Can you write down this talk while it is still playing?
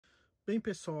Bem,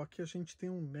 pessoal, aqui a gente tem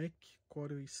um NEC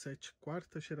Core i7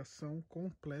 quarta geração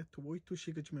completo, 8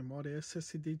 GB de memória,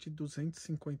 SSD de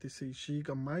 256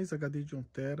 GB, mais HD de 1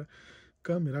 TB,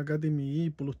 câmera, HDMI,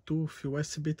 Bluetooth,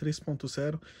 USB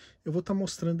 3.0. Eu vou estar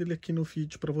mostrando ele aqui no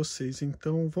vídeo para vocês.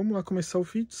 Então, vamos lá começar o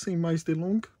vídeo sem mais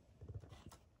delongas.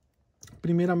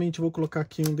 Primeiramente, eu vou colocar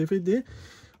aqui um DVD,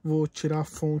 vou tirar a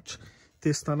fonte,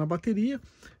 testar na bateria.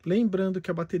 Lembrando que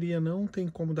a bateria não tem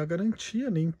como dar garantia,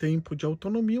 nem tempo de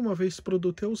autonomia, uma vez o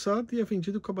produto é usado e é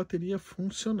vendido com a bateria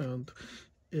funcionando.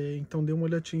 Então dê uma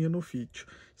olhadinha no vídeo.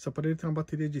 Esse aparelho tem uma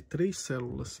bateria de 3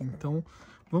 células. Então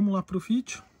vamos lá para o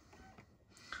vídeo.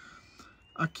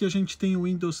 Aqui a gente tem o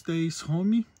Windows 10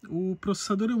 Home. O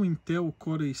processador é um Intel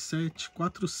Core i7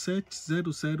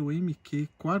 4700MQ,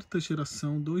 quarta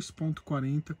geração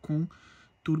 2.40 com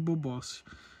Turbo Bosst.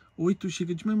 8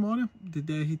 GB de memória,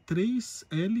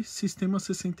 DDR3L, sistema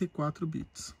 64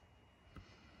 bits.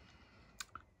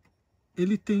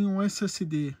 Ele tem um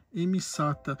SSD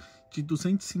mSATA de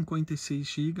 256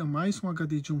 GB, mais um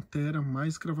HD de 1 TB,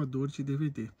 mais gravador de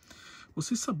DVD.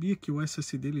 Você sabia que o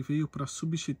SSD ele veio para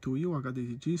substituir o HD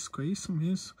de disco? É isso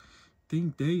mesmo? Tem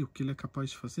ideia o que ele é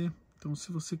capaz de fazer? Então,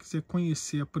 se você quiser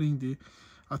conhecer, aprender,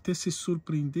 até se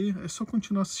surpreender, é só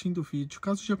continuar assistindo o vídeo.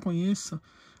 Caso já conheça,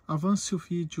 avance o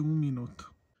vídeo 1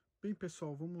 minuto. Bem,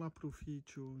 pessoal, vamos lá para o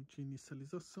vídeo de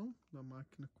inicialização da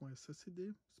máquina com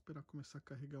SSD. Esperar começar a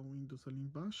carregar o Windows ali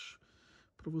embaixo,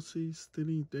 para vocês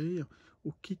terem ideia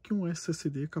o que um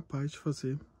SSD é capaz de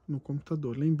fazer no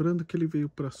computador. Lembrando que ele veio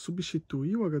para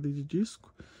substituir o HD de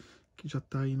disco, que já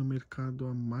está aí no mercado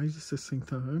há mais de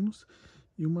 60 anos.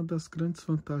 E uma das grandes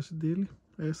vantagens dele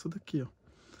é essa daqui, ó.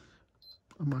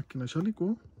 A máquina já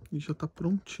ligou e já está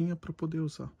prontinha para poder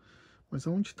usar. Mas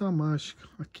aonde está a mágica?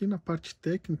 Aqui na parte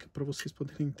técnica, para vocês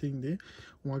poderem entender,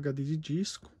 um HD de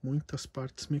disco, muitas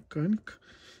partes mecânicas,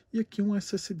 e aqui um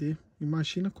SSD.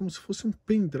 Imagina como se fosse um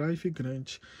pendrive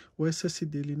grande. O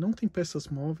SSD ele não tem peças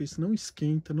móveis, não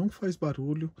esquenta, não faz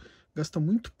barulho, gasta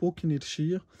muito pouca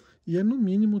energia e é no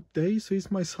mínimo 10 vezes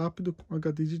mais rápido que um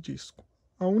HD de disco.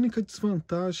 A única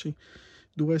desvantagem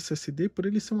do SSD, por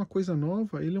ele ser uma coisa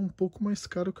nova, ele é um pouco mais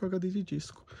caro que o HD de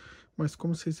disco. Mas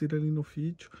como vocês viram ali no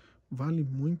vídeo, vale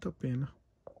muito a pena.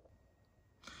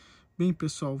 Bem,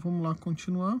 pessoal, vamos lá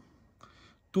continuar.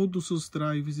 Todos os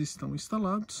drives estão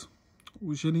instalados.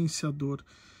 O gerenciador,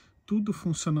 tudo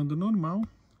funcionando normal.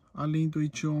 Além do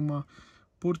idioma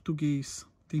português,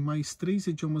 tem mais 3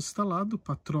 idiomas instalados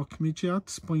para troca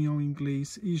imediata: espanhol,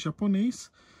 inglês e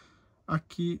japonês.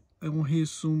 Aqui é um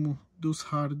resumo dos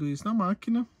hardwares da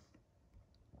máquina.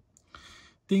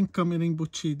 Tem câmera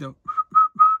embutida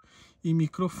e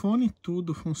microfone,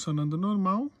 tudo funcionando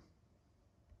normal.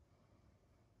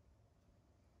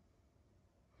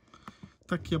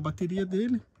 Tá aqui a bateria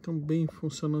dele, também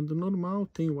funcionando normal.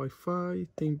 Tem Wi-Fi,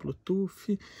 tem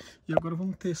Bluetooth. E agora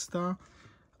vamos testar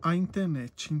a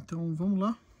internet. Então vamos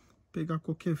lá, pegar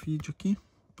qualquer vídeo aqui.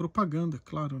 Propaganda,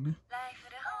 claro, né?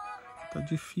 Tá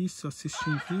difícil assistir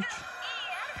um vídeo.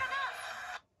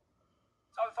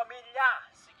 Salve, família!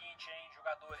 Seguinte, hein,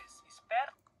 jogadores,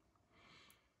 espera.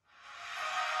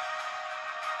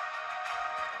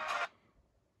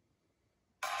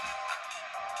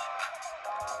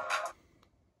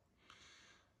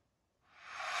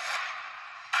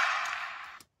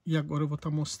 E agora eu vou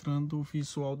estar mostrando o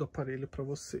visual do aparelho para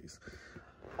vocês.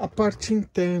 A parte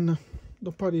interna do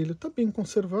aparelho está bem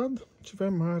conservada. Se tiver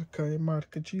marca, é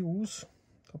marca de uso.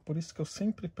 Então, por isso que eu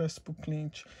sempre peço para o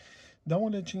cliente dar uma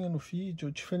olhadinha no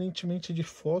vídeo. Diferentemente de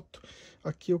foto,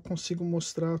 aqui eu consigo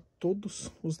mostrar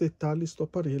todos os detalhes do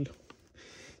aparelho.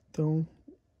 Então,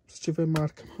 se tiver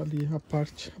marca ali, a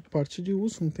parte de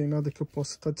uso, não tem nada que eu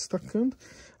possa estar destacando.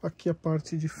 Aqui a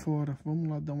parte de fora, vamos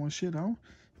lá dar uma geral.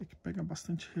 É que pega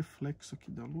bastante reflexo aqui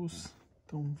da luz,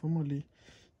 então vamos ali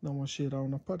dar uma geral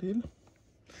no aparelho.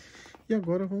 E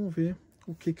agora vamos ver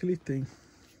o que ele tem.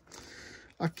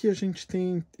 Aqui a gente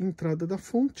tem entrada da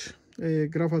fonte,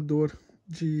 gravador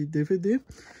de DVD,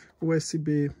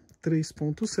 USB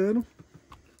 3.0.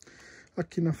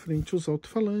 Aqui na frente os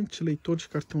alto-falantes, leitor de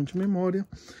cartão de memória,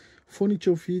 fone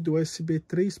de ouvido USB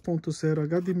 3.0,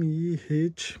 HDMI,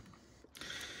 rede.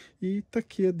 E tá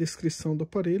aqui a descrição do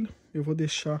aparelho. Eu vou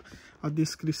deixar a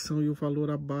descrição e o valor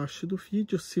abaixo do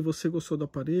vídeo. Se você gostou do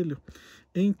aparelho,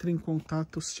 entre em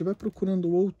contato. Se estiver procurando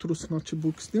outros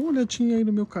notebooks, dê uma olhadinha aí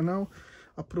no meu canal.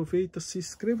 Aproveita, se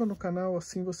inscreva no canal,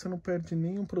 assim você não perde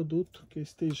nenhum produto que eu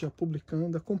esteja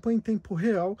publicando. Acompanhe em tempo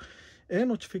real. É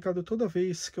notificado toda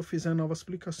vez que eu fizer novas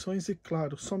publicações. E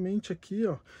claro, somente aqui,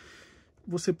 ó,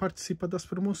 você participa das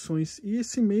promoções. E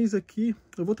esse mês aqui,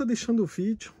 eu vou estar deixando o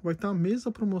vídeo, vai estar a mesma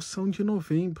promoção de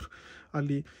novembro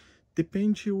ali.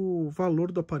 Depende o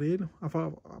valor do aparelho.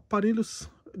 Aparelhos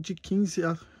de 15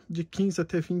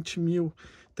 até 20 mil,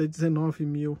 até 19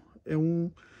 mil é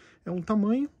um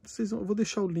tamanho. Eu vou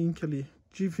deixar o link ali.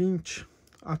 De 20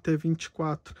 até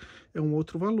 24 é um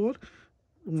outro valor,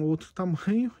 um outro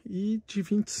tamanho. E de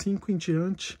 25 em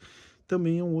diante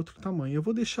também é um outro tamanho. Eu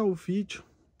vou deixar o vídeo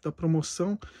da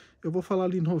promoção. Eu vou falar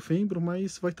ali em novembro,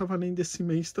 mas vai estar valendo esse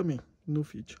mês também no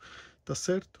vídeo. Tá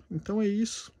certo? Então é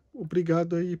isso.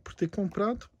 Obrigado aí por ter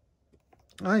comprado.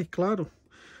 Ah, e claro,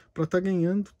 para estar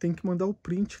ganhando, tem que mandar o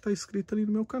print que tá escrito ali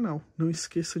no meu canal. Não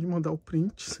esqueça de mandar o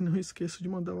print, se não esqueça de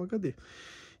mandar o HD.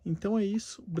 Então é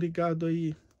isso. Obrigado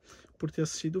aí por ter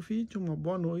assistido o vídeo. Uma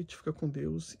boa noite, fica com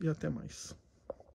Deus e até mais.